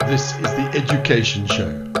This is the Education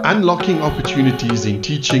Show, unlocking opportunities in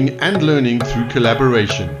teaching and learning through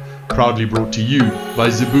collaboration. Proudly brought to you by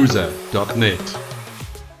Zabuza.net.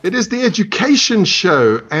 It is the Education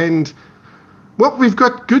Show, and well, we've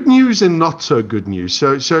got good news and not so good news.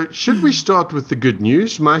 So should we start with the good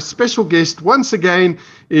news? My special guest once again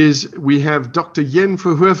is we have Dr.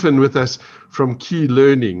 Verhoeven with us from Key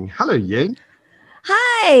Learning. Hello, Yen.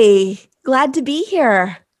 Hi, glad to be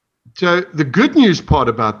here. So the good news part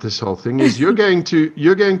about this whole thing is you're going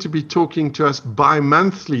to be talking to us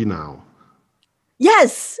bi-monthly now.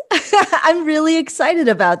 Yes, I'm really excited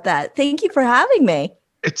about that. Thank you for having me.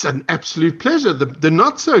 It's an absolute pleasure. The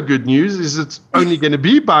not so good news is it's only going to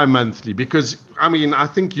be bi-monthly because, I mean, I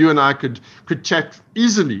think you and I could chat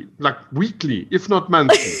easily, like weekly, if not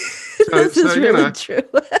monthly. This is really true.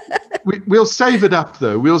 We'll save it up,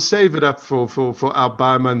 though. We'll save it up for our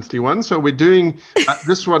bi-monthly one. So we're doing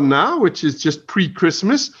this one now, which is just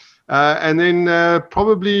pre-Christmas. And then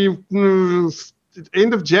probably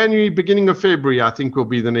end of January, beginning of February, I think will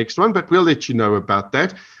be the next one. But we'll let you know about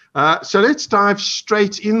that. So let's dive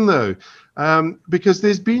straight in, though, because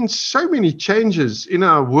there's been so many changes in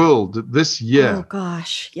our world this year. Oh,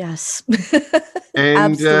 gosh, yes.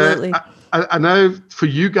 And absolutely. I know for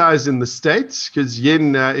you guys in the States, because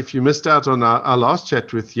Yen, if you missed out on our last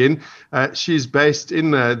chat with Yen, she's based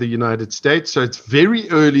in the United States. So it's very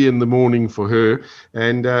early in the morning for her.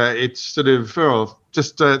 And it's sort of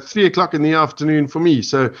just 3 o'clock in the afternoon for me.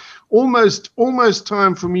 So almost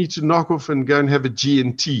time for me to knock off and go and have a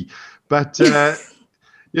G&T. But,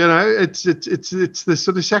 you know, it's the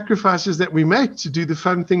sort of sacrifices that we make to do the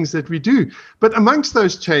fun things that we do. But amongst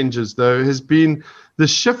those changes, though, has been the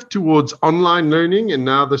shift towards online learning and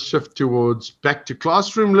now the shift towards back to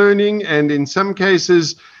classroom learning. And in some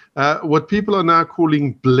cases, what people are now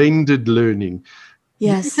calling blended learning.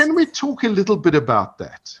 Yes. Can we talk a little bit about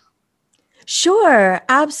that? Sure,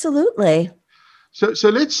 absolutely. So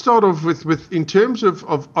let's start off with in terms of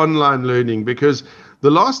online learning, because the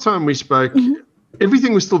last time we spoke,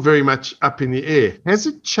 everything was still very much up in the air. Has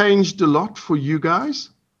it changed a lot for you guys?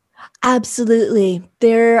 Absolutely.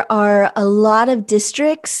 There are a lot of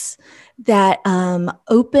districts that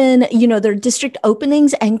open, their district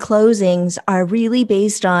openings and closings are really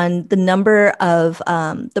based on the number of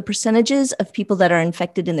the percentages of people that are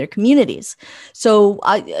infected in their communities. So,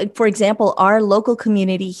 for example, our local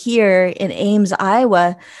community here in Ames,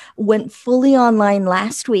 Iowa, went fully online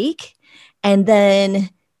last week. And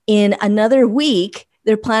then in another week,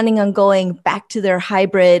 they're planning on going back to their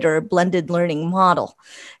hybrid or blended learning model.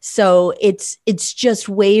 So it's just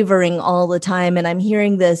wavering all the time. And I'm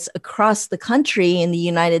hearing this across the country in the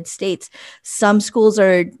United States. Some schools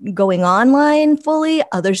are going online fully.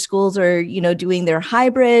 Other schools are, doing their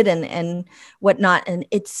hybrid and whatnot. And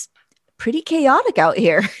it's pretty chaotic out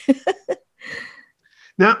here.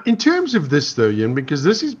 Now, in terms of this, though, Yen, because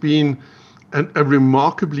this has been a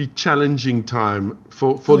remarkably challenging time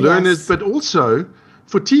for learners, yes. but also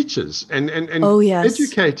for teachers and yes.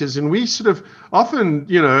 educators. And we sort of often,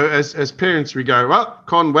 as parents, we go, well,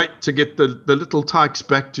 can't wait to get the little tykes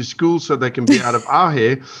back to school so they can be out of our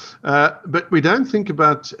hair. But we don't think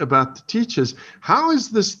about the teachers. How is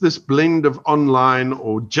this blend of online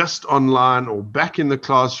or just online or back in the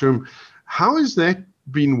classroom, how has that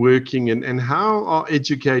been working and how are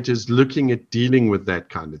educators looking at dealing with that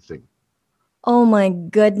kind of thing? Oh my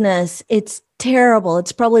goodness, it's terrible.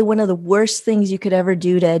 It's probably one of the worst things you could ever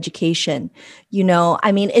do to education.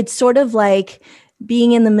 It's sort of like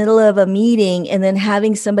being in the middle of a meeting and then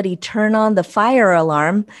having somebody turn on the fire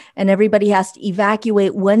alarm and everybody has to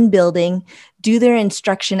evacuate one building, do their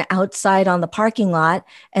instruction outside on the parking lot.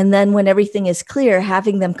 And then when everything is clear,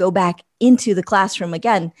 having them go back into the classroom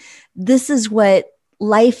again. This is what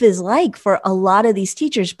life is like for a lot of these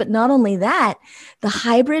teachers. But not only that, the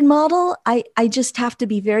hybrid model, I just have to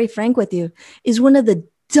be very frank with you, is one of the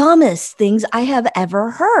dumbest things I have ever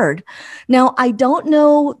heard. Now, I don't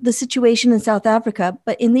know the situation in South Africa,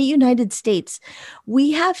 but in the United States,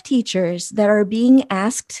 we have teachers that are being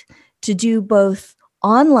asked to do both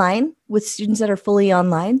online with students that are fully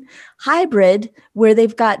online, hybrid, where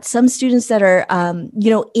they've got some students that are,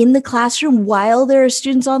 in the classroom while there are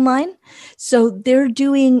students online. So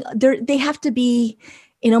they have to be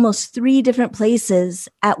in almost 3 different places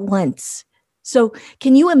at once. So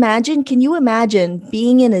can you imagine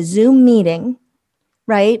being in a Zoom meeting,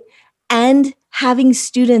 right? And having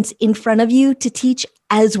students in front of you to teach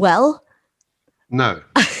as well? No,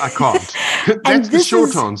 I can't. That's the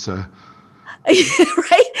short answer.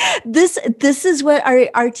 Right? This is what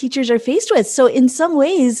our teachers are faced with. So in some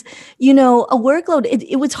ways, a workload,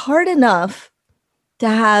 it was hard enough to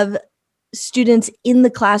have students in the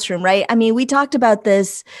classroom, right? I mean, we talked about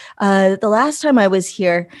this the last time I was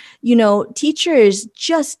here. Teachers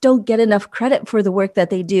just don't get enough credit for the work that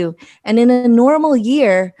they do. And in a normal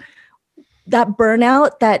year, that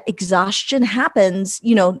burnout, that exhaustion happens,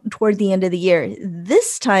 toward the end of the year.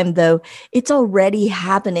 This time, though, it's already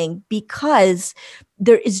happening because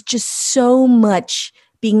there is just so much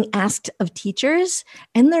being asked of teachers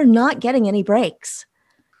and they're not getting any breaks.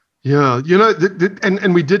 Yeah,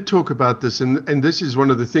 and we did talk about this, and this is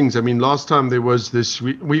one of the things. I mean, last time there was this,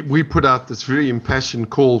 we put out this very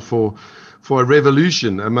impassioned call for a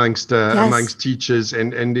revolution Yes. amongst teachers,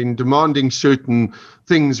 and in demanding certain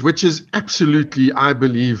things, which is absolutely, I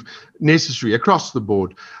believe, necessary across the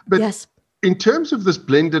board. But Yes. in terms of this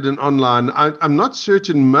blended and online, I'm not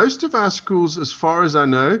certain. Most of our schools, as far as I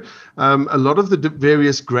know, a lot of the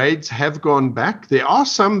various grades have gone back. There are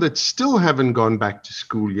some that still haven't gone back to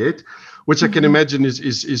school yet, which I can Mhm. imagine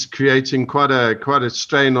is creating quite a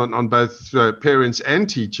strain on both parents and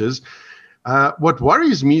teachers. What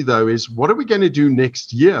worries me, though, is what are we going to do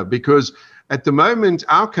next year? Because at the moment,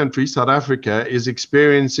 our country, South Africa, is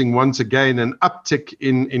experiencing once again an uptick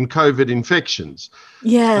in COVID infections. So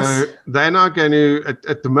Yes. they're now going to,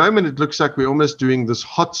 at the moment, it looks like we're almost doing this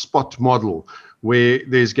hotspot model where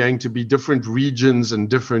there's going to be different regions and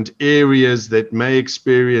different areas that may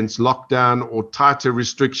experience lockdown or tighter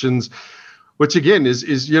restrictions, which again is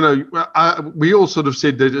we all sort of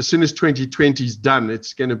said that as soon as 2020 is done,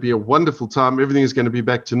 it's going to be a wonderful time. Everything is going to be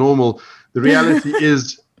back to normal. The reality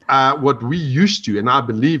is what we used to, and I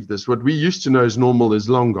believe this, what we used to know as normal is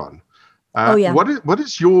long gone. Oh, yeah. What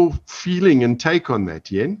is your feeling and take on that,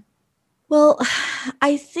 Yen? Well,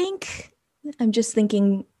 I think I'm just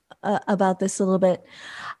thinking about this a little bit.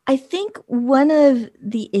 I think one of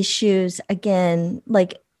the issues, again,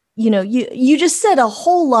 like, you just said a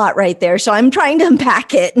whole lot right there. So I'm trying to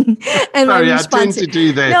unpack it and my Sorry, I response. tend to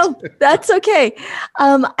do that. No, that's okay.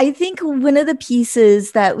 I think one of the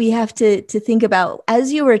pieces that we have to think about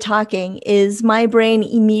as you were talking is my brain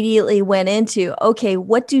immediately went into, okay,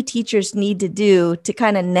 what do teachers need to do to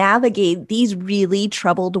kind of navigate these really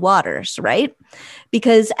troubled waters, right?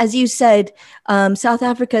 Because as you said, South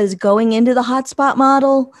Africa is going into the hotspot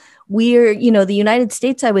model. The United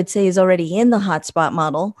States, I would say, is already in the hotspot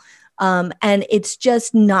model. And it's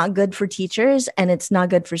just not good for teachers and it's not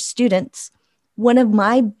good for students. One of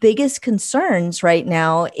my biggest concerns right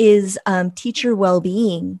now is teacher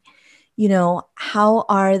well-being. How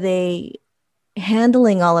are they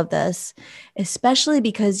handling all of this, especially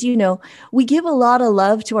because, we give a lot of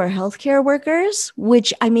love to our healthcare workers,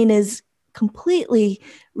 which I mean is completely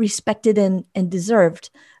respected and deserved.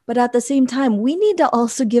 But at the same time, we need to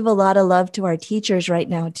also give a lot of love to our teachers right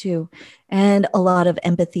now, too, and a lot of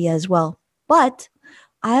empathy as well. But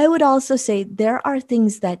I would also say there are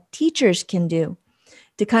things that teachers can do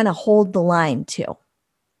to kind of hold the line, too.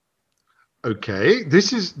 Okay,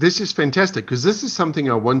 this is fantastic because this is something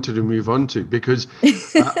I wanted to move on to because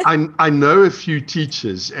I know a few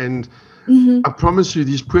teachers and Mhm. I promise you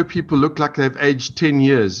these poor people look like they've aged 10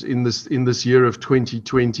 years in this year of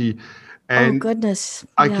 2020, Oh, and goodness.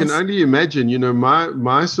 I can Yes. only imagine,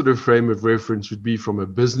 my sort of frame of reference would be from a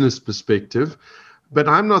business perspective, but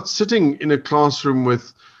I'm not sitting in a classroom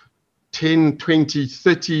with 10, 20,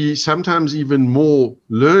 30, sometimes even more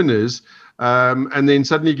learners, and then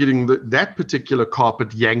suddenly getting that particular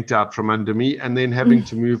carpet yanked out from under me and then having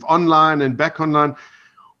to move online and back online.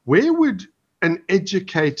 Where would an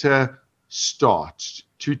educator start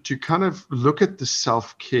to kind of look at the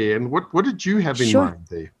self-care, and what did you have in Sure. mind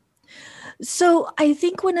there? So I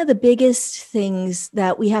think one of the biggest things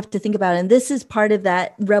that we have to think about, and this is part of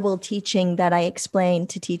that rebel teaching that I explained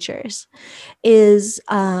to teachers, is,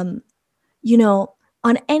 on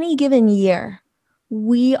any given year,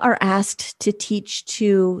 we are asked to teach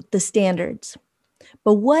to the standards.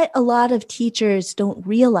 But what a lot of teachers don't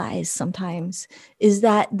realize sometimes is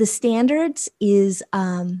that the standards is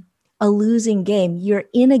a losing game. You're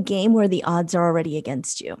in a game where the odds are already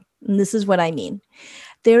against you. And this is what I mean.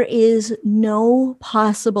 There is no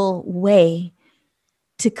possible way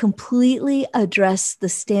to completely address the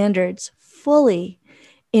standards fully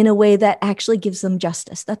in a way that actually gives them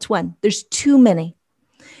justice. That's one. There's too many.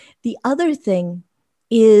 The other thing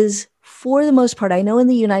is, for the most part, I know in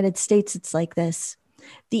the United States it's like this.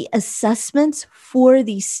 The assessments for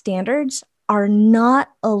these standards are not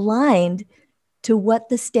aligned to what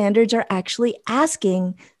the standards are actually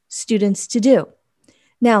asking students to do.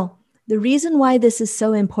 Now, the reason why this is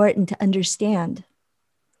so important to understand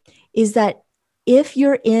is that if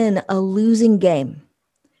you're in a losing game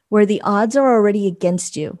where the odds are already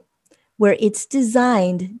against you, where it's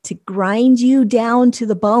designed to grind you down to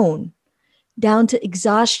the bone, down to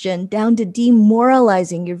exhaustion, down to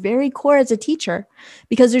demoralizing your very core as a teacher,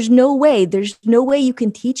 because there's no way you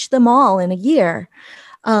can teach them all in a year.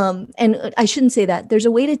 And I shouldn't say that. There's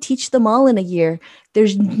a way to teach them all in a year.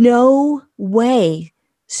 There's no way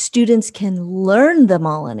students can learn them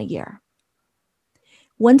all in a year.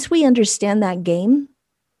 Once we understand that game,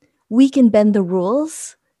 we can bend the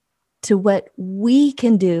rules to what we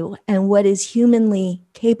can do and what is humanly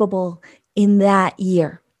capable in that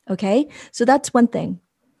year. Okay, so that's one thing.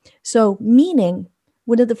 So, meaning,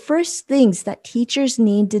 one of the first things that teachers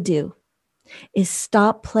need to do is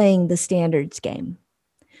stop playing the standards game.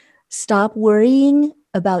 Stop worrying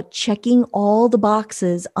about checking all the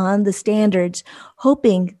boxes on the standards,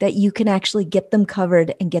 hoping that you can actually get them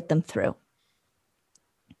covered and get them through.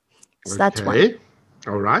 So that's one.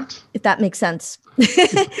 All right. If that makes sense.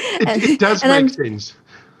 It does make sense.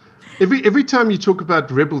 Every time you talk about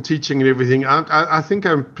rebel teaching and everything, I think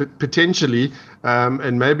I'm potentially,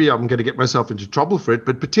 and maybe I'm going to get myself into trouble for it,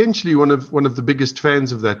 but potentially one of the biggest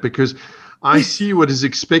fans of that, because I see what is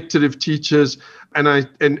expected of teachers, and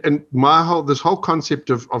this whole concept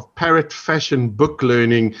of parrot fashion book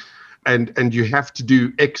learning, and you have to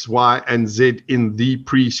do X, Y, and Z in the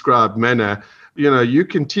prescribed manner. You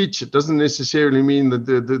can teach. It doesn't necessarily mean that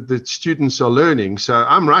the students are learning. So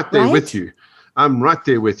I'm right there with you.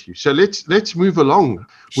 So let's move along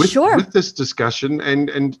with this discussion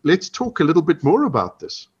and let's talk a little bit more about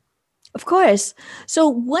this. Of course. So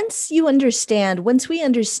once we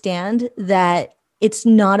understand that it's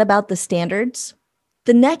not about the standards,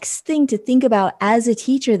 the next thing to think about as a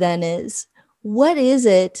teacher then is, what is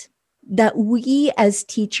it that we as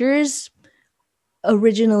teachers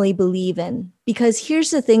originally believe in? Because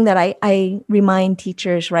here's the thing that I remind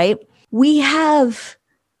teachers, right? We have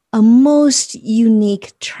a most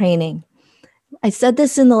unique training. I said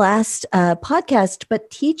this in the last podcast,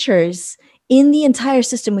 but teachers in the entire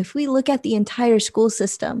system, if we look at the entire school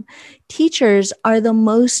system, teachers are the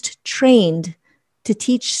most trained to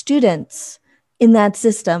teach students in that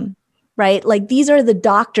system, right? Like, these are the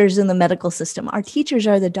doctors in the medical system. Our teachers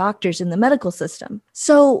are the doctors in the medical system.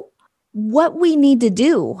 So what we need to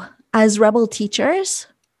do as rebel teachers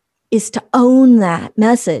is to own that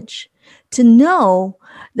message, to know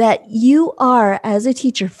that you are, as a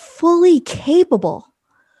teacher, fully capable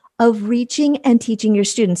of reaching and teaching your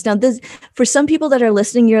students. Now, this, for some people that are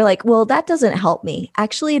listening, you're like, well, that doesn't help me.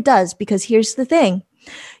 Actually, it does, because here's the thing.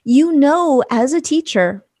 As a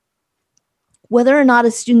teacher, whether or not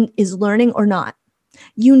a student is learning or not,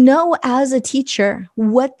 as a teacher,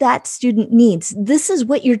 what that student needs. This is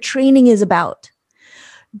what your training is about.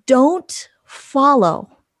 Don't follow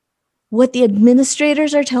what the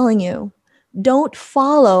administrators are telling you. Don't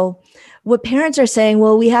follow what parents are saying.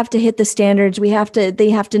 Well, we have to hit the standards. They have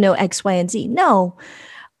to know X, Y, and Z. No,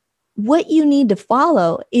 what you need to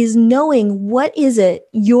follow is knowing what is it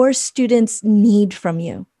your students need from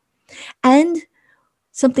you. And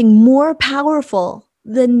something more powerful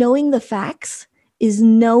than knowing the facts is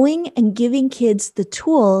knowing and giving kids the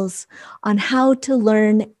tools on how to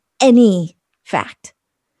learn any fact.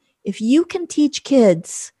 If you can teach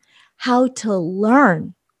kids how to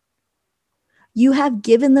learn, you have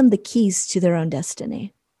given them the keys to their own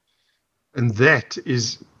destiny. And that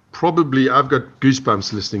is probably, I've got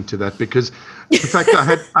goosebumps listening to that, because in fact,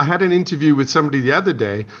 I had an interview with somebody the other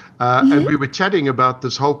day, and we were chatting about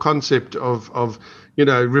this whole concept of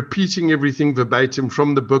repeating everything verbatim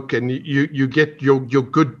from the book, and you get your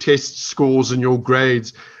good test scores and your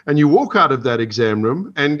grades, and you walk out of that exam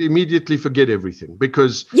room and immediately forget everything,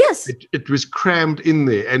 because it was crammed in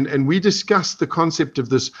there. And we discussed the concept of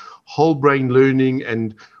this whole brain learning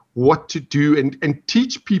and what to do, and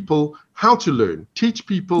teach people how to learn, teach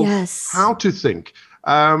people how to think.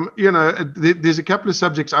 There's a couple of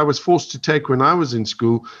subjects I was forced to take when I was in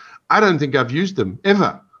school. I don't think I've used them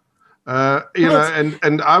ever.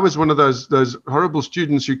 And I was one of those horrible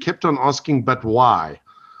students who kept on asking, but why?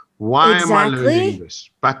 Why am I learning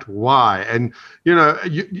this? But why? And,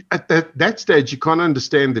 at that stage, you can't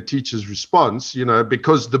understand the teacher's response,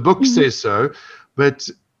 because the book says so. But,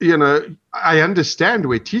 I understand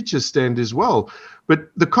where teachers stand as well. But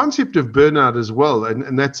the concept of burnout as well,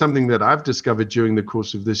 and that's something that I've discovered during the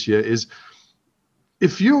course of this year, is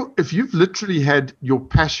if you've literally had your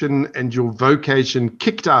passion and your vocation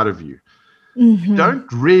kicked out of you, you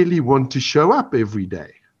don't really want to show up every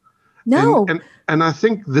day. No. And I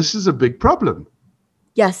think this is a big problem.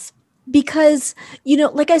 Yes, because,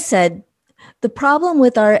 like I said, the problem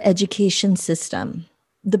with our education system,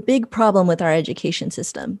 the big problem with our education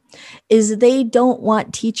system is they don't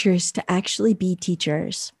want teachers to actually be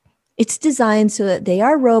teachers. It's designed so that they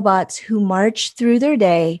are robots who march through their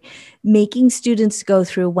day, making students go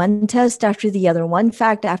through one test after the other, one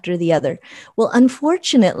fact after the other. Well,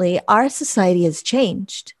 unfortunately, our society has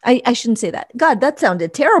changed. I shouldn't say that. God, that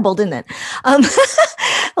sounded terrible, didn't it? Um,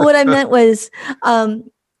 what I meant was,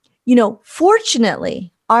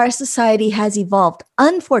 fortunately, our society has evolved.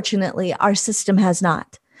 Unfortunately, our system has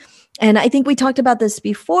not. And I think we talked about this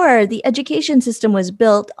before. The education system was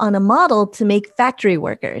built on a model to make factory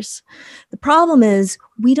workers. The problem is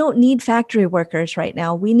we don't need factory workers right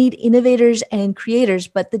now. We need innovators and creators.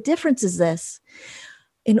 But the difference is this.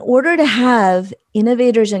 In order to have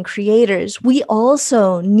innovators and creators, we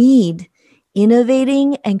also need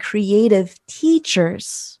innovating and creative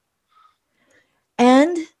teachers.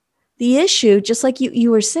 And the issue, just like you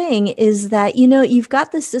were saying, is that, you've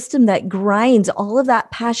got the system that grinds all of that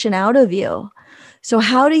passion out of you. So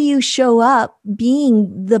how do you show up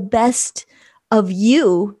being the best of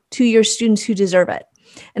you to your students who deserve it?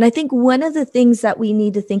 And I think one of the things that we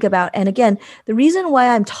need to think about, and again, the reason why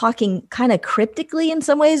I'm talking kind of cryptically in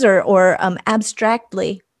some ways or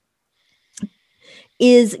abstractly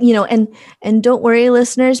is, and don't worry,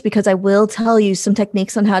 listeners, because I will tell you some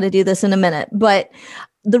techniques on how to do this in a minute. But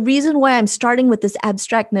the reason why I'm starting with this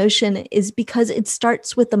abstract notion is because it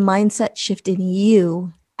starts with the mindset shift in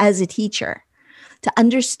you as a teacher to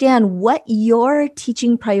understand what your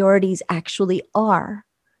teaching priorities actually are.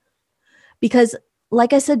 Because,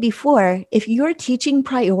 like I said before, if your teaching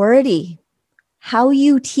priority, how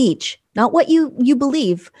you teach, not what you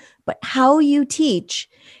believe, but how you teach,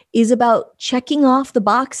 is about checking off the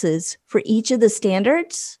boxes for each of the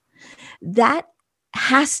standards, that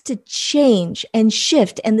has to change and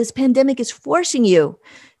shift. And this pandemic is forcing you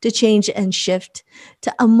to change and shift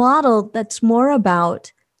to a model that's more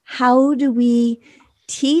about how do we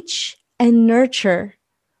teach and nurture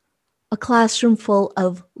a classroom full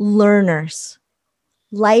of learners,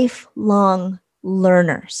 lifelong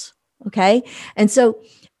learners. Okay. And so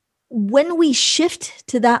when we shift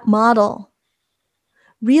to that model,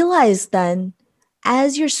 realize then,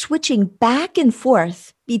 as you're switching back and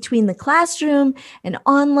forth between the classroom and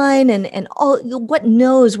online and all what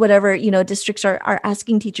knows whatever districts are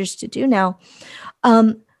asking teachers to do now,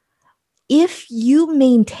 if you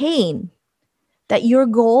maintain that your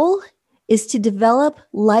goal is to develop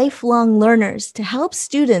lifelong learners to help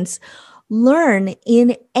students learn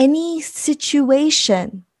in any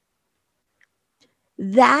situation,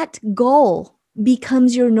 that goal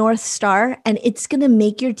becomes your North Star, and it's going to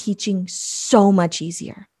make your teaching so much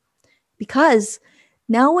easier. Because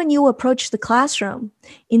now when you approach the classroom,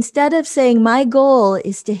 instead of saying, my goal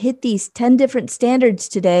is to hit these 10 different standards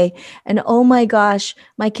today, and oh my gosh,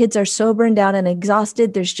 my kids are so burned out and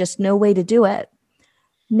exhausted, there's just no way to do it.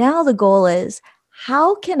 Now the goal is,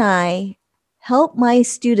 how can I help my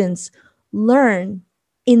students learn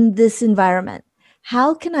in this environment?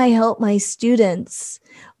 How can I help my students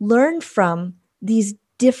learn from these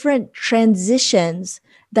different transitions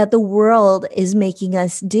that the world is making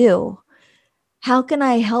us do? How can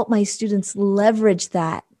I help my students leverage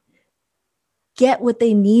that, get what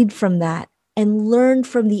they need from that, and learn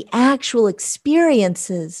from the actual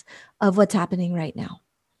experiences of what's happening right now?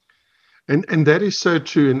 And that is so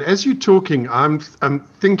true. And as you're talking, I'm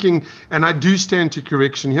thinking, and I do stand to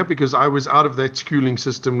correction here because I was out of that schooling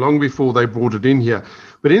system long before they brought it in here.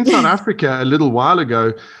 But in South Africa, a little while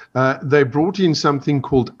ago, they brought in something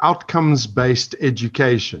called outcomes-based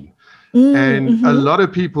education. And a lot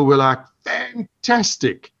of people were like,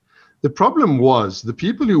 fantastic. The problem was the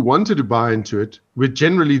people who wanted to buy into it were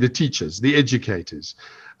generally the teachers, the educators.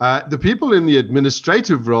 The people in the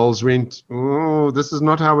administrative roles went, oh, this is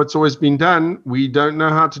not how it's always been done. We don't know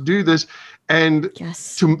how to do this. And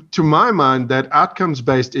yes, to my mind, that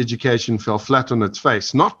outcomes-based education fell flat on its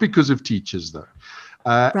face, not because of teachers, though.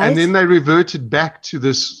 Right. And then they reverted back to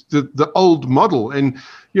the old model. And,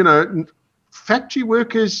 factory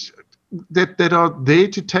workers that are there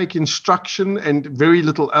to take instruction and very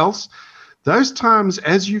little else, those times,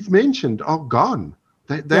 as you've mentioned, are gone.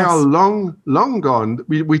 They Yes. are long gone.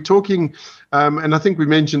 We're talking, and I think we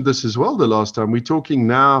mentioned this as well the last time, we're talking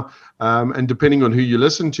now, and depending on who you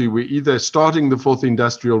listen to, we're either starting the fourth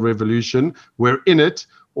industrial revolution, we're in it,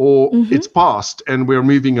 or it's past and we're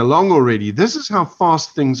moving along already. This is how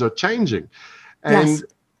fast things are changing. And Yes.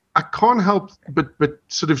 I can't help but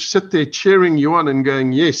sort of sit there cheering you on and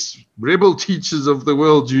going, yes, rebel teachers of the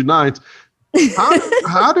world unite.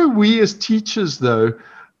 How do we as teachers, though,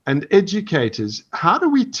 and educators, how do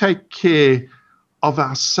we take care of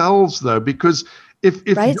ourselves, though? Because if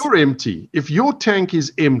Right. you're empty, if your tank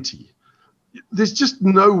is empty, there's just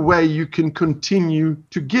no way you can continue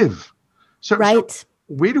to give. So Right.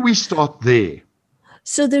 where do we start there?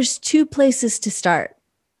 So there's two places to start.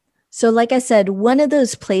 So like I said, one of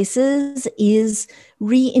those places is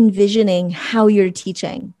re-envisioning how you're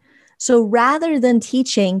teaching. So rather than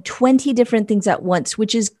teaching 20 different things at once,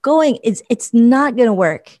 which is it's not going to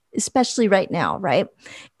work, especially right now, right?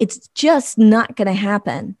 It's just not going to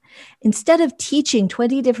happen. Instead of teaching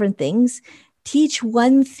 20 different things, teach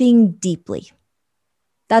one thing deeply.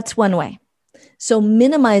 That's one way. So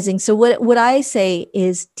minimizing. So what I say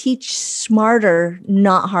is teach smarter,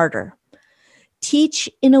 not harder. Teach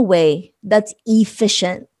in a way that's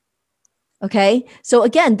efficient. Okay. So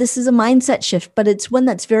again, this is a mindset shift, but it's one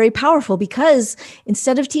that's very powerful because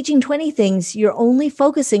instead of teaching 20 things, you're only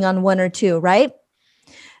focusing on one or two, right?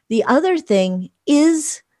 The other thing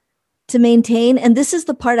is to maintain, and this is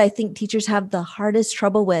the part I think teachers have the hardest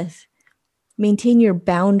trouble with, maintain your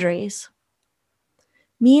boundaries.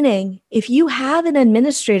 Meaning, if you have an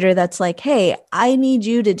administrator that's like, hey, I need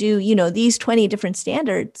you to do, these 20 different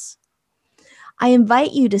standards, I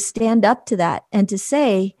invite you to stand up to that and to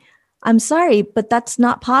say, I'm sorry, but that's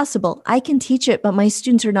not possible. I can teach it, but my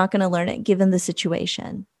students are not going to learn it given the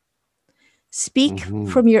situation. Speak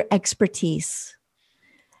from your expertise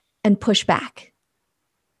and push back.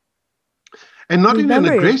 And not in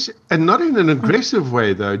an aggressive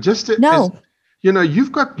way, though. Just no.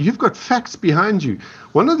 You've got facts behind you.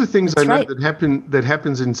 One of the things That's I know right. that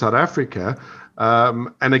happens in South Africa,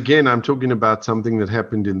 and again, I'm talking about something that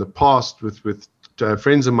happened in the past with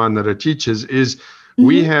friends of mine that are teachers, is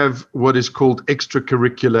we have what is called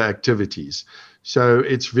extracurricular activities. So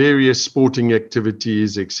it's various sporting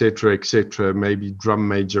activities, et cetera, maybe drum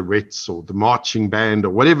majorettes or the marching band or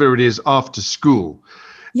whatever it is after school.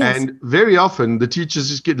 Yes. And very often the teachers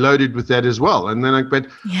just get loaded with that as well. And then but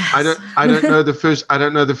yes. I don't know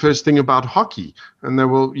the first thing about hockey. And they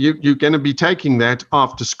will, you're going to be taking that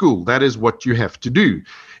after school. That is what you have to do.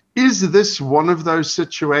 Is this one of those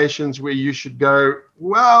situations where you should go,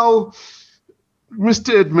 well,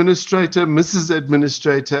 Mr. Administrator, Mrs.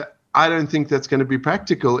 Administrator, I don't think that's going to be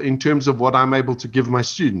practical in terms of what I'm able to give my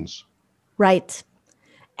students. Right.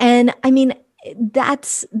 And I mean,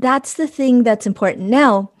 that's the thing that's important.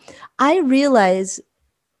 Now, I realize,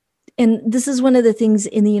 and this is one of the things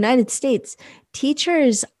in the United States,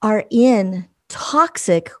 teachers are in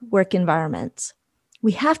toxic work environments.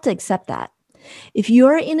 We have to accept that. If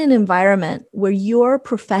you're in an environment where your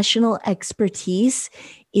professional expertise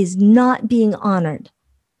is not being honored,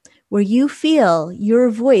 where you feel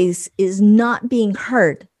your voice is not being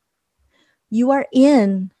heard, you are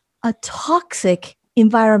in a toxic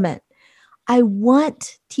environment. I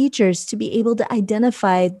want teachers to be able to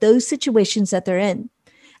identify those situations that they're in.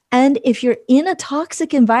 And if you're in a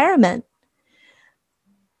toxic environment,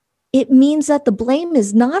 it means that the blame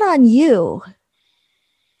is not on you.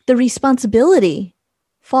 The responsibility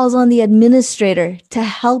falls on the administrator to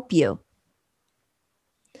help you.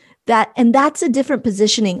 And that's a different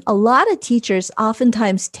positioning. A lot of teachers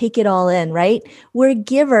oftentimes take it all in, right? We're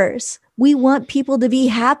givers. We want people to be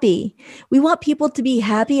happy. We want people to be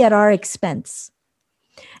happy at our expense.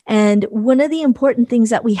 And one of the important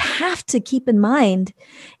things that we have to keep in mind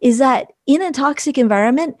is that in a toxic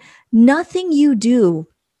environment, nothing you do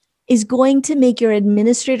is going to make your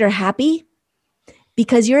administrator happy,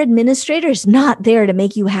 because your administrator is not there to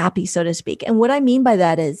make you happy, so to speak. And what I mean by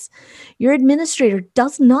that is your administrator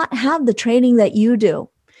does not have the training that you do.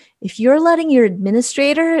 If you're letting your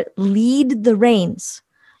administrator lead the reins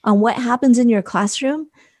on what happens in your classroom,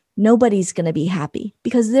 nobody's going to be happy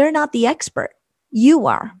because they're not the expert. You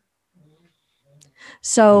are.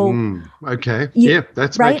 So, okay.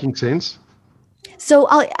 That's right? making sense. So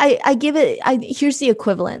I give it, here's the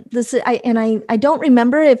equivalent. I don't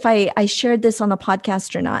remember if I shared this on a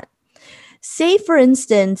podcast or not. Say, for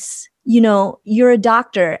instance, you're a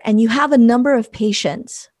doctor and you have a number of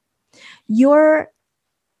patients. Your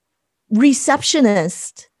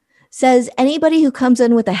receptionist says anybody who comes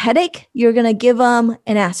in with a headache, you're going to give them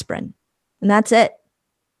an aspirin, and that's it.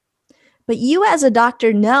 But you as a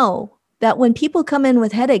doctor know that when people come in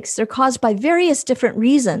with headaches, they're caused by various different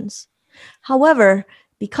reasons. However,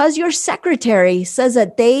 because your secretary says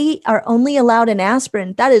that they are only allowed an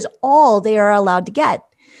aspirin, that is all they are allowed to get.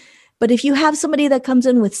 But if you have somebody that comes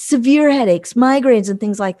in with severe headaches, migraines, and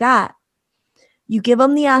things like that, you give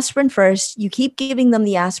them the aspirin first, you keep giving them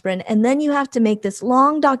the aspirin, and then you have to make this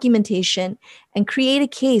long documentation and create a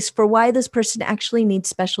case for why this person actually needs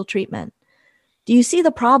special treatment. Do you see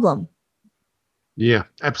the problem? Yeah,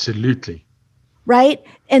 absolutely. Right?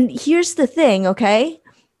 And here's the thing, okay?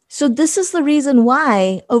 So this is the reason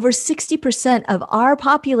why over 60% of our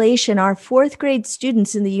population, our fourth grade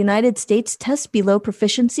students in the United States, test below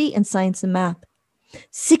proficiency in science and math.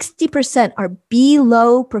 60% are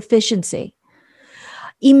below proficiency.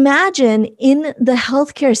 Imagine in the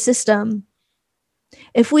healthcare system,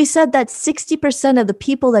 if we said that 60% of the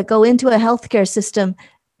people that go into a healthcare system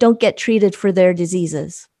don't get treated for their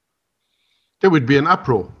diseases. There would be an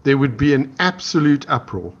uproar. There would be an absolute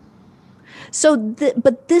uproar. So,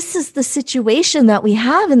 but this is the situation that we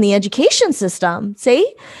have in the education system.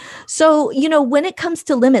 See? So, when it comes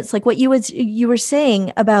to limits, like what you were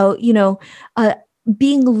saying about,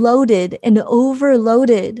 being loaded and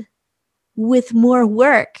overloaded with more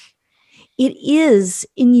work, it is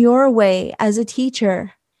in your way as a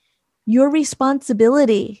teacher, your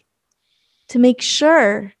responsibility to make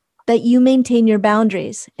sure that you maintain your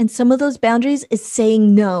boundaries. And some of those boundaries is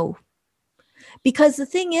saying no. Because the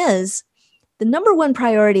thing is, the number one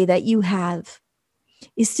priority that you have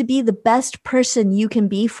is to be the best person you can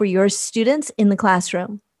be for your students in the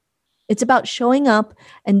classroom. It's about showing up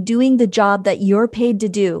and doing the job that you're paid to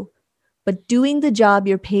do, but doing the job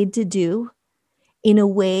you're paid to do in a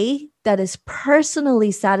way that is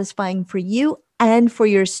personally satisfying for you and for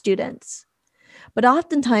your students. But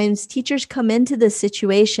oftentimes teachers come into this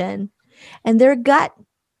situation and their gut,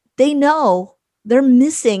 they know they're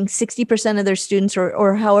missing 60% of their students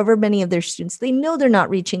or however many of their students. They know they're not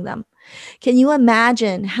reaching them. Can you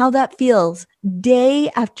imagine how that feels day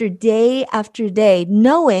after day after day,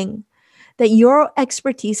 knowing that your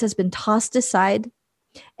expertise has been tossed aside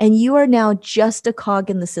and you are now just a cog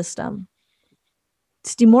in the system?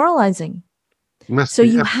 It's demoralizing. It must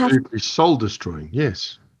be absolutely soul destroying.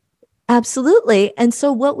 Yes. Absolutely. And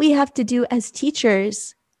so what we have to do as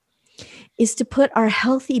teachers is to put our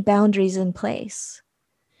healthy boundaries in place.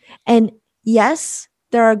 And yes,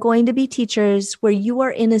 there are going to be teachers where you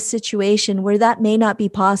are in a situation where that may not be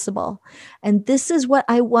possible. And this is what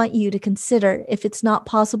I want you to consider if it's not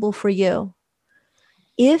possible for you.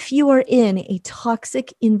 If you are in a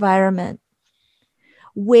toxic environment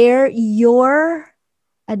where your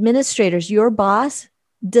administrators, your boss,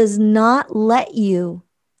 does not let you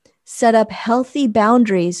set up healthy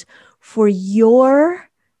boundaries for your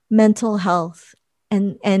mental health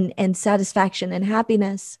and satisfaction and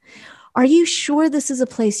happiness, are you sure this is a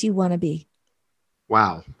place you want to be?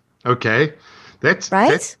 Wow. Okay. That's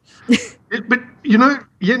right. But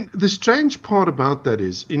Yen, the strange part about that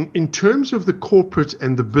is in terms of the corporate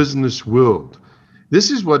and the business world,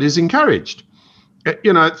 this is what is encouraged.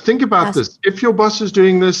 Think about this. If your boss is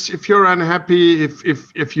doing this, if you're unhappy,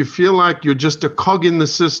 if you feel like you're just a cog in the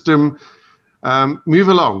system, move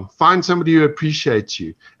along, find somebody who appreciates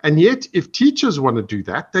you. And yet, if teachers want to do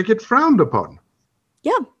that, they get frowned upon.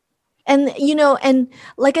 Yeah. And, and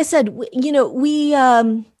like I said,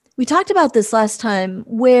 we talked about this last time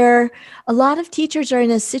where a lot of teachers are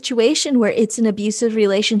in a situation where it's an abusive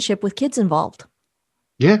relationship with kids involved.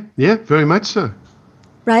 Yeah, very much so.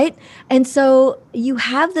 Right. And so you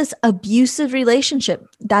have this abusive relationship.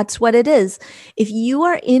 That's what it is. If you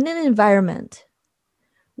are in an environment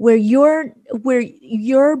where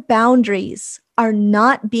your boundaries are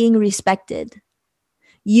not being respected,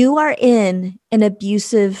 you are in an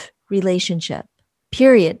abusive relationship,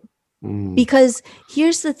 period. Because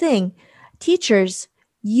here's the thing, teachers,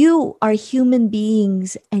 you are human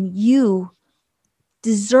beings and you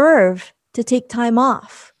deserve to take time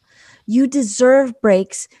off. You deserve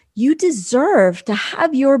breaks. You deserve to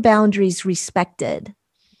have your boundaries respected,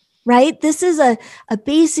 right? This is a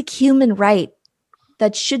basic human right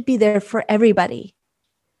that should be there for everybody.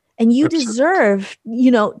 And you deserve,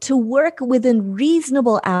 to work within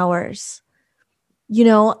reasonable hours,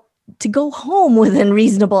 to go home within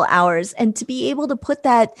reasonable hours and to be able to put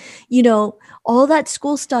that, all that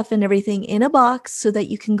school stuff and everything in a box so that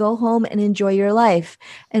you can go home and enjoy your life.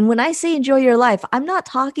 And when I say enjoy your life, I'm not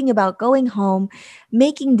talking about going home,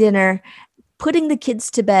 making dinner, putting the kids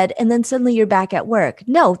to bed, and then suddenly you're back at work.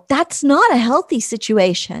 No, that's not a healthy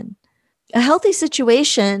situation. A healthy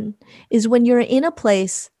situation is when you're in a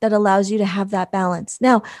place that allows you to have that balance.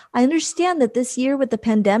 Now, I understand that this year with the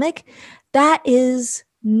pandemic, that is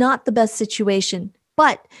not the best situation,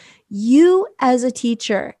 but you as a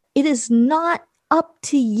teacher, it is not up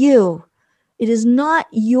to you. It is not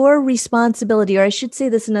your responsibility, or I should say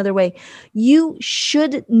this another way. You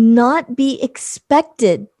should not be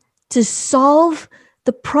expected to solve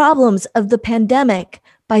the problems of the pandemic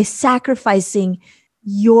by sacrificing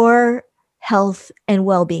your health and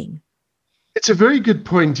well-being. It's a very good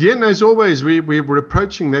point. Yeah, and as always, we're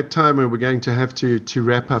approaching that time where we're going to have to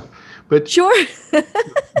wrap up. But sure,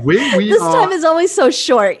 this time is always so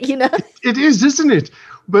short, It is, isn't it?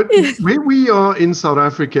 But where we are in South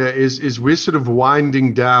Africa is we're sort of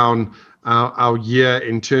winding down our year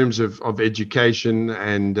in terms of education,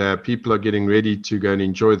 and people are getting ready to go and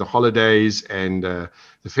enjoy the holidays and the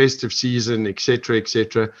festive season, etc.,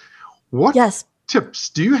 etc. What Yes. tips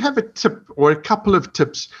do you have, a tip or a couple of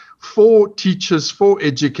tips for teachers, for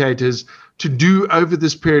educators to do over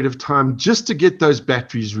this period of time just to get those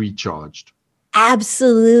batteries recharged?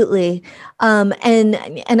 Absolutely. And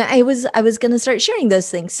I was going to start sharing those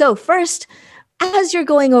things. So first, as you're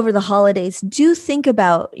going over the holidays, do think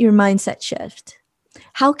about your mindset shift.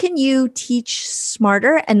 How can you teach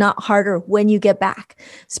smarter and not harder when you get back?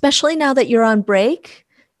 Especially now that you're on break,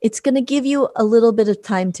 it's going to give you a little bit of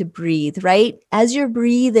time to breathe, right? As you're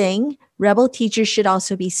breathing, rebel teachers should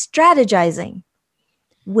also be strategizing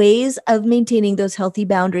ways of maintaining those healthy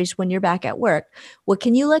boundaries when you're back at work. What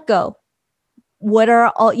can you let go? What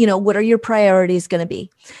are your priorities going to be?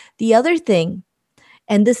 The other thing,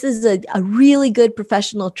 and this is a really good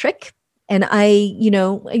professional trick. And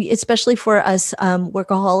especially for us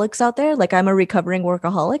workaholics out there, like I'm a recovering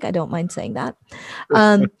workaholic, I don't mind saying that,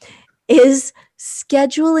 is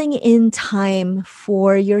scheduling in time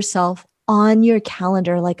for yourself on your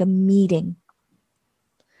calendar, like a meeting.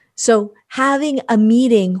 So having a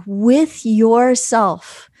meeting with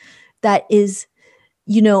yourself that is,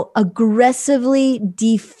 aggressively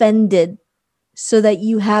defended so that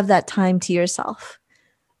you have that time to yourself.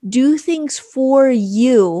 Do things for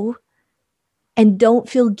you and don't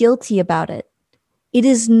feel guilty about it. It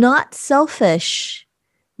is not selfish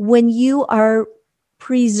when you are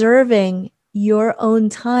preserving your own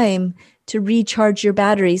time to recharge your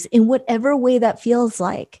batteries in whatever way that feels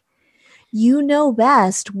like. You know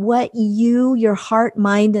best what your heart,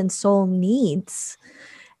 mind, and soul needs.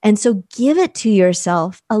 And so give it to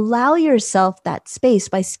yourself. Allow yourself that space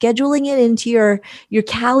by scheduling it into your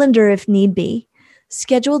calendar if need be.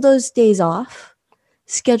 Schedule those days off.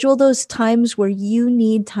 Schedule those times where you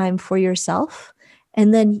need time for yourself,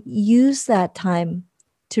 and then use that time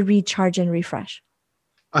to recharge and refresh.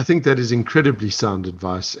 I think that is incredibly sound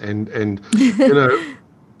advice. And you know,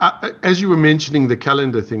 as you were mentioning the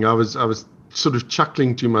calendar thing, I was sort of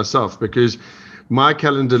chuckling to myself because my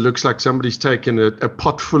calendar looks like somebody's taken a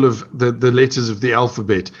pot full of the letters of the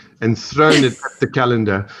alphabet and thrown it at the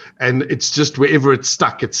calendar, and it's just wherever it's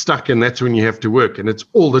stuck, and that's when you have to work, and it's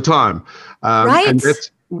all the time. And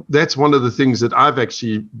Right? that's one of the things that I've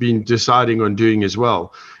actually been deciding on doing as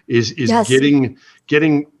well, is Yes. getting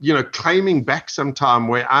claiming back some time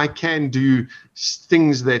where I can do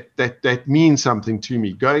things that mean something to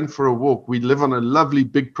me. Going for a walk. We live on a lovely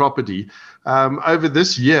big property. Over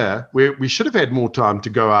this year, where we should have had more time to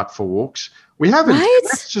go out for walks, we haven't. And Right?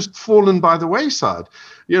 that's just fallen by the wayside.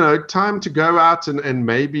 Time to go out and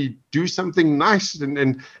maybe do something nice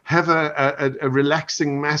and have a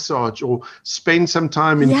relaxing massage, or spend some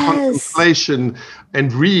time in Yes. contemplation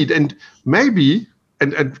and read. And maybe,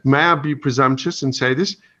 and may I be presumptuous and say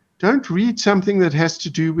this, don't read something that has to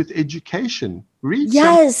do with education. Read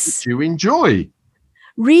something that Yes. you enjoy.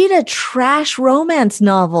 Read a trash romance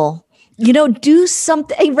novel. Do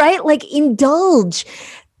something, right? Like indulge.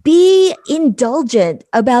 Be indulgent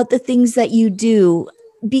about the things that you do,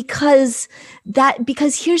 because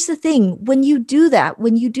here's the thing, when you do that,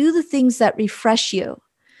 when you do the things that refresh you,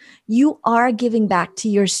 you are giving back to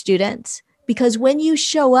your students, because when you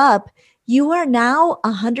show up, you are now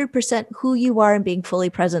 100% who you are and being fully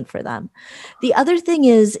present for them. The other thing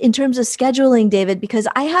is, in terms of scheduling, David, because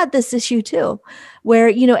I had this issue too,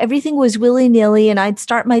 where, everything was willy nilly, and I'd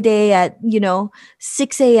start my day at,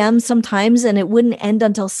 6 a.m. sometimes, and it wouldn't end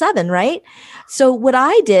until 7, right? So what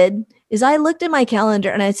I did is I looked at my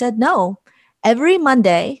calendar and I said, no, every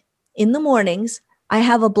Monday in the mornings, I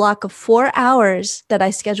have a block of 4 hours that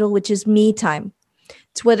I schedule, which is me time.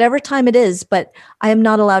 It's whatever time it is, but I am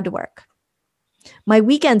not allowed to work. My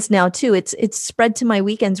weekends now too, it's spread to my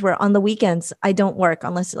weekends, where on the weekends I don't work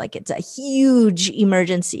unless like it's a huge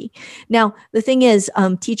emergency. Now, the thing is,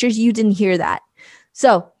 teachers, you didn't hear that.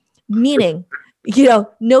 So, meaning,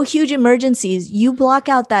 no huge emergencies. You block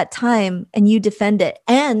out that time and you defend it,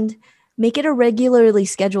 and make it a regularly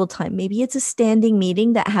scheduled time. Maybe it's a standing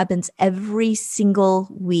meeting that happens every single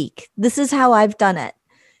week. This is how I've done it.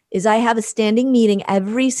 Is I have a standing meeting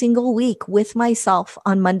every single week with myself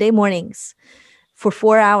on Monday mornings for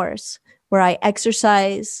 4 hours, where I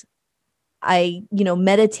exercise, I,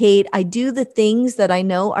 meditate, I do the things that I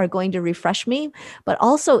know are going to refresh me. But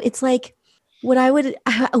also, it's like, what I would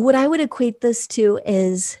equate this to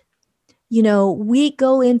is, we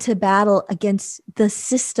go into battle against the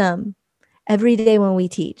system, every day when we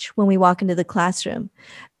teach, when we walk into the classroom.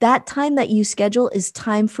 That time that you schedule is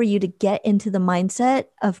time for you to get into the mindset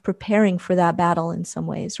of preparing for that battle in some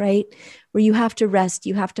ways, right? Where you have to rest,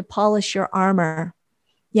 you have to polish your armor,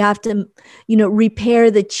 you have to, repair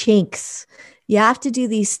the chinks. You have to do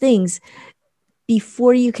these things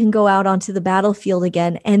before you can go out onto the battlefield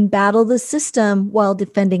again and battle the system while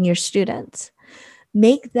defending your students.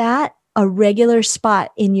 Make that a regular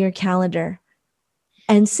spot in your calendar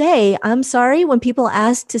and say, I'm sorry, when people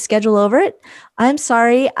ask to schedule over it, I'm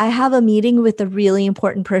sorry, I have a meeting with a really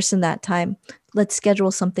important person that time. Let's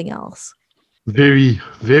schedule something else. Very,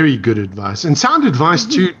 very good advice, and sound advice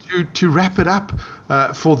to wrap it up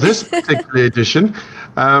for this particular edition.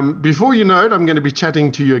 Before you know it, I'm going to be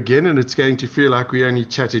chatting to you again, and it's going to feel like we only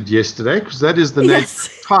chatted yesterday, because that is the nature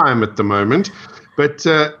of time at the moment. But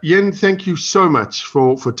Yen, thank you so much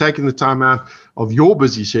for taking the time out of your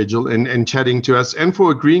busy schedule and chatting to us, and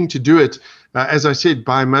for agreeing to do it, as I said,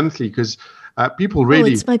 bi-monthly, because people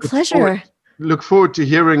really... it's my pleasure. Look forward to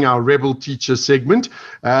hearing our Rebel Teacher segment. So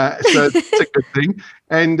that's a good thing.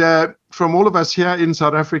 And from all of us here in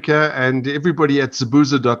South Africa and everybody at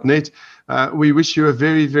Zebuza.net, we wish you a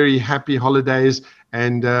very, very happy holidays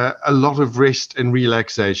and a lot of rest and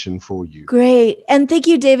relaxation for you. Great. And thank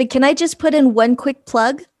you, David. Can I just put in one quick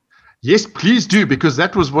plug? Yes, please do, because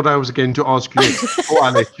that was what I was going to ask you before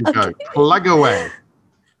I let you go. Plug away.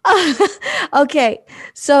 Okay.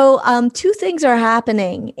 So 2 things are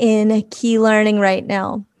happening in Key Learning right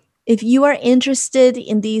now. If you are interested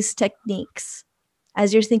in these techniques,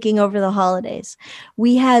 as you're thinking over the holidays,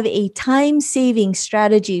 we have a time-saving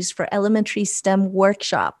strategies for elementary STEM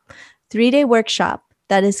workshop, 3-day workshop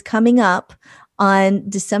that is coming up on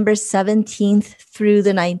December 17th through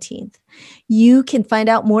the 19th. You can find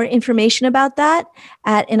out more information about that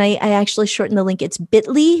and I actually shortened the link. It's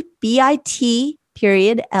bit.ly,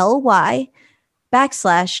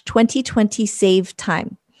 bit.ly/2020 save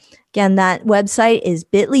time. Again, that website is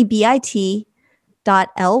bit.ly,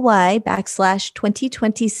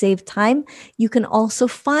 bit.ly/2020 save time. You can also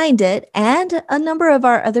find it and a number of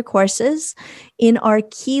our other courses in our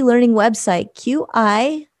Key Learning website,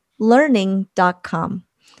 qilearning.com.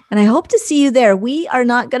 And I hope to see you there. We are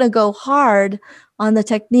not going to go hard on the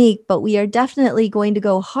technique, but we are definitely going to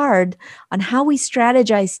go hard on how we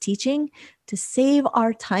strategize teaching to save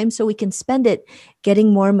our time so we can spend it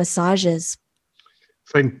getting more massages.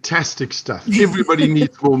 Fantastic stuff. Everybody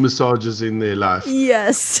needs more massages in their life.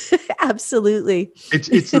 Yes, absolutely.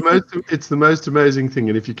 It's the most amazing thing.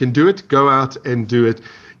 And if you can do it, go out and do it.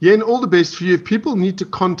 Yen, all the best for you. If people need to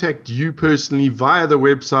contact you personally via the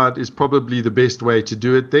website, is probably the best way to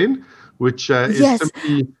do it then, which is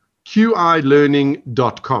simply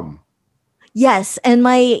qilearning.com. Yes. And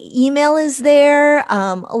my email is there.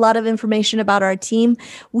 A lot of information about our team.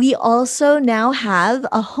 We also now have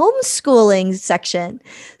a homeschooling section.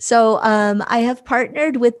 So I have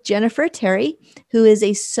partnered with Jennifer Terry, who is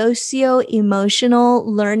a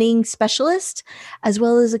socio-emotional learning specialist, as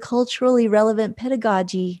well as a culturally relevant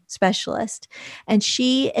pedagogy specialist. And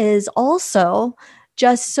she is also,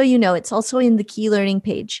 just so you know, it's also in the Key Learning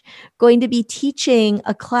page, going to be teaching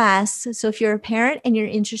a class. So if you're a parent and you're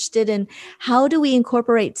interested in how do we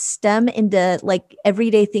incorporate STEM into like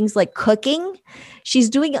everyday things like cooking, she's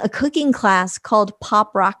doing a cooking class called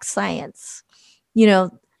Pop Rock Science,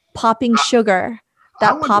 popping sugar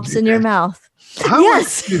that pops in your mouth. I want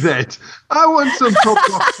to do that. I want some Pop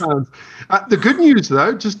Rock sounds. The good news,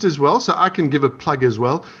 though, just as well, so I can give a plug as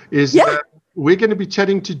well, is we're going to be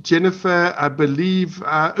chatting to Jennifer, I believe,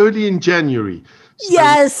 early in January. So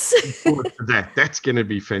yes. That's going to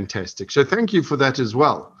be fantastic. So thank you for that as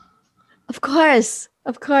well. Of course.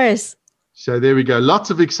 So there we go. Lots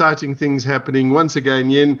of exciting things happening. Once again,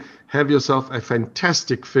 Yen, have yourself a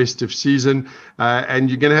fantastic festive season. And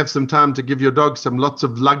you're going to have some time to give your dog some lots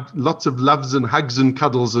of loves and hugs and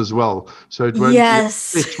cuddles as well. So it won't be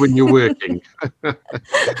upset when you're working.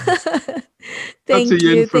 Thank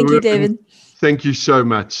you, David. Thank you so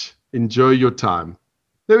much. Enjoy your time.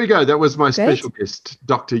 There we go. That was my special guest,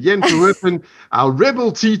 Dr. Yen Verhoeven, our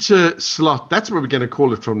Rebel Teacher slot. That's what we're going to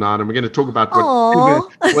call it from now on. And we're going to talk about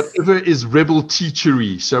whatever is Rebel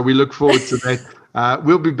Teachery. So we look forward to that.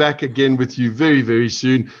 We'll be back again with you very, very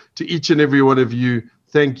soon. To each and every one of you,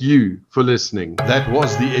 thank you for listening. That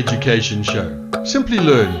was the Education Show. Simply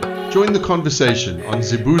learn. Join the conversation on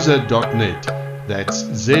Zebuza.net. That's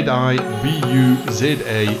ZIBUZA.net.